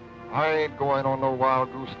 I ain't going on no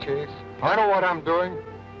wild goose chase. I know what I'm doing.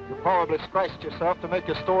 You probably scratched yourself to make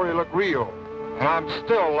your story look real. And I'm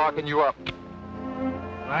still locking you up.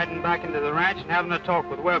 Riding back into the ranch and having a talk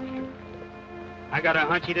with Webster. I got a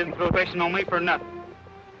hunch he didn't throw fishing on me for nothing.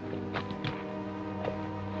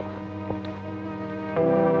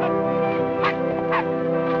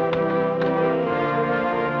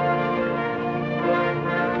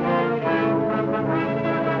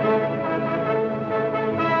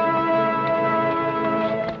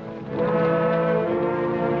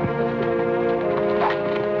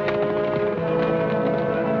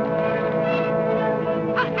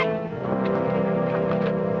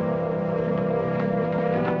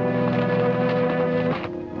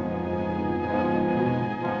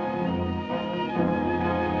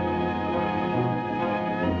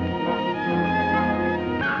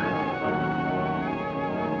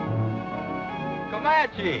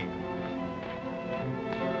 Comanche!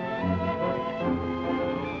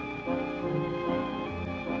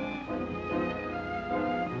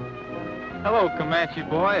 Hello, Comanche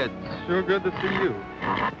boy. It's sure good to see you.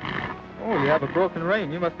 Oh, you have a broken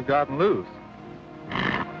rein. You must have gotten loose. You'll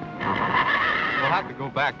have to go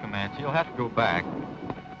back, Comanche. You'll have to go back.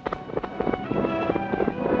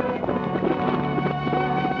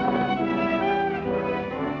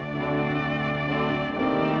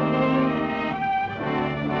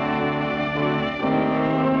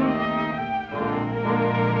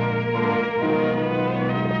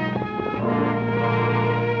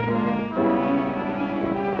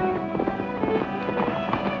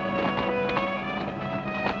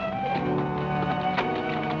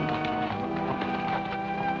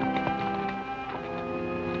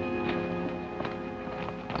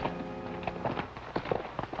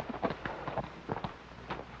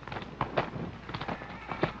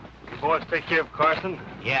 Boys take care of Carson?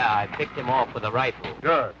 Yeah, I picked him off with a rifle.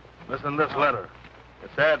 Good. Listen to this letter.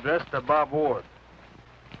 It's addressed to Bob Ward.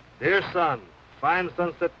 Dear son, fine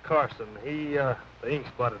Sunset Carson. The ink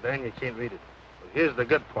spotted there and you can't read it. But here's the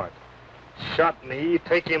good part. shot me,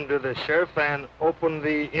 take him to the sheriff and open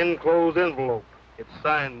the enclosed envelope. It's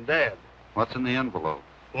signed Dad. What's in the envelope?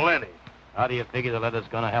 Lenny. How do you figure the letter's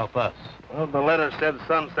going to help us? Well, the letter said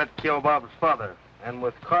Sunset killed Bob's father. And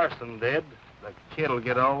with Carson dead, the kid'll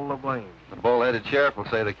get all the blame. The bull-headed sheriff will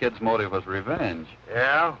say the kid's motive was revenge.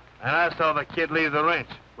 Yeah, and I saw the kid leave the ranch,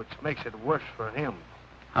 which makes it worse for him.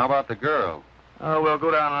 How about the girl? Oh, we'll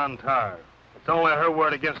go down on Tar. It's only her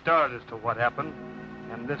word against ours as to what happened.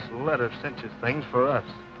 And this letter cinches things for us.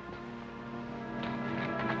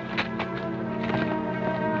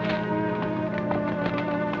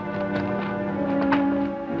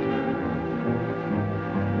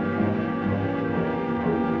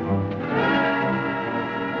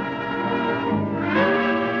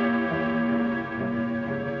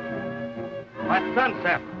 Why,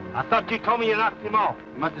 Sunset, I thought you told me you knocked him off.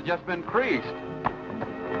 He must have just been creased.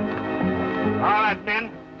 All right,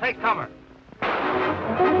 men, take cover.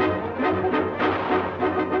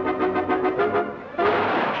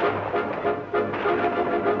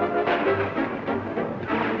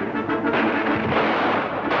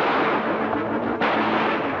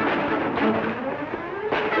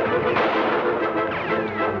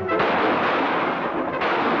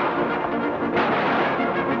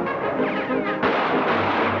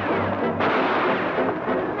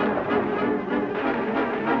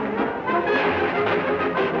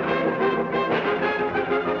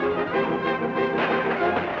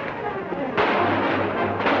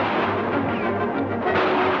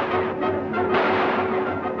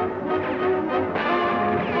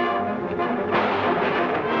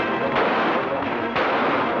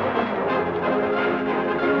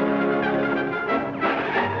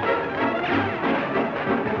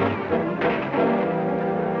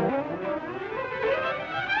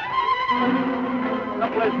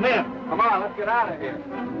 Come on, let's get out of here.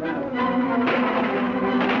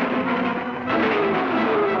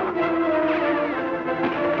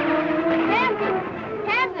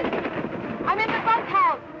 Kansas! I'm in the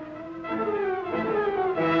bunkhouse!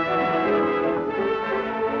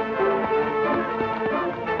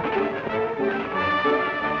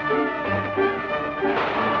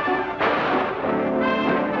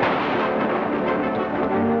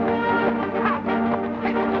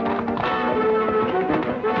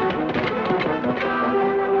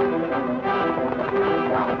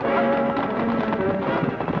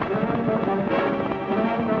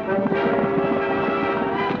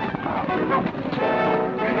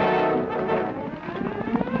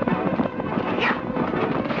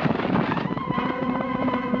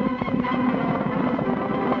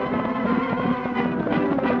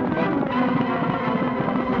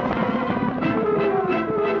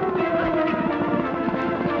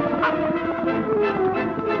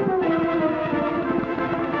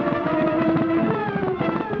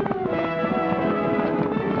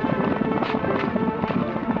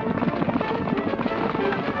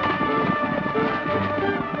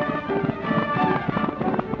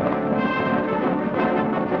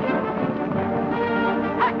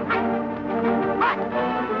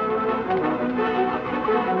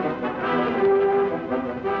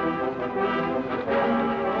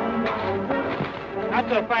 Not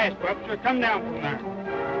so fast, Webster. Come down from there.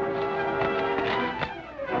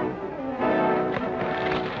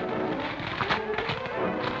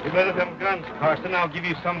 You better them guns, Carson. I'll give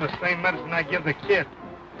you some of the same medicine I give the kid.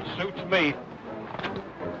 Suits me.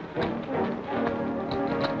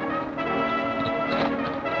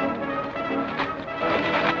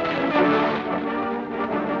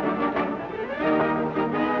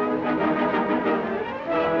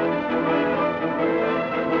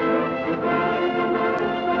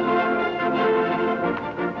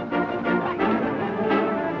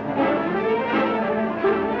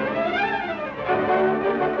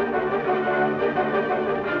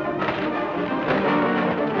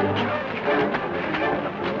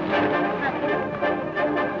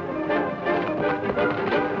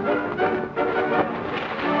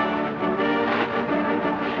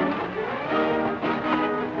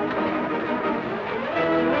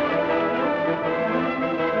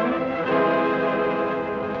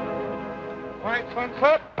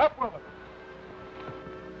 Sunset, up with it.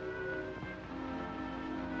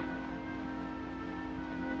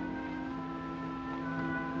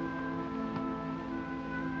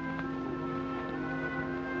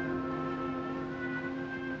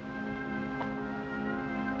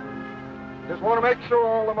 Just want to make sure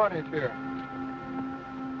all the money's here.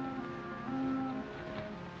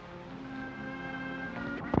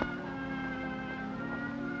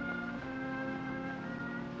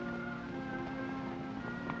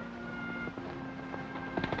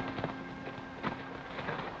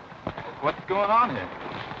 What What's going on here?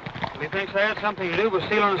 He thinks I had something to do with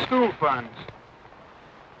stealing the school funds.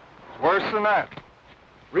 It's worse than that.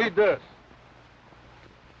 Read this.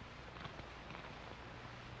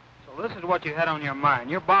 So this is what you had on your mind.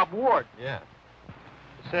 You're Bob Ward. Yeah,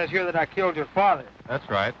 It says here that I killed your father. that's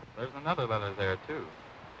right. There's another letter there, too.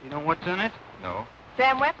 You know what's in it? No.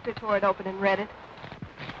 Sam Webster tore it open and read it.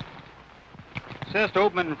 It says to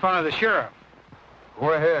open it in front of the sheriff.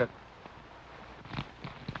 Go ahead.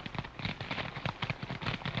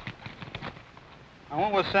 I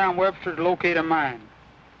went with Sam Webster to locate a mine.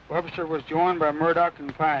 Webster was joined by Murdoch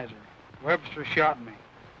and Pfizer. Webster shot me.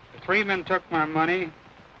 The three men took my money,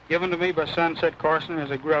 given to me by Sunset Carson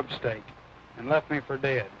as a grub stake, and left me for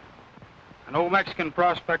dead. An old Mexican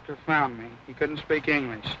prospector found me. He couldn't speak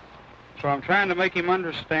English. So I'm trying to make him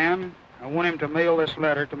understand. I want him to mail this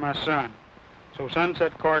letter to my son, so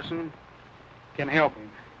Sunset Carson can help him.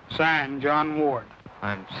 Signed, John Ward.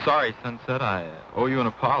 I'm sorry, Sunset. I owe you an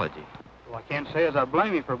apology. Well, I can't say as I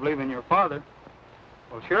blame you for believing your father.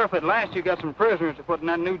 Well, Sheriff, at last you got some prisoners to put in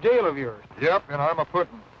that new jail of yours. Yep, and I'm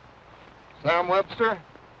a-putting. Sam Webster,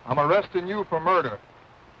 I'm arresting you for murder.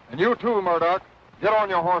 And you too, Murdoch. Get on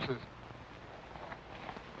your horses.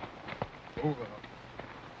 Move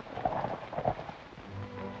up.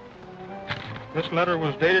 This letter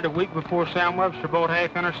was dated a week before Sam Webster bought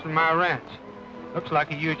half interest in my ranch. Looks like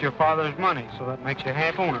he used your father's money, so that makes you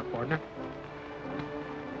half owner, partner.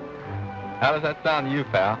 How does that sound to you,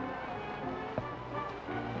 pal?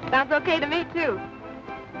 Sounds okay to me, too.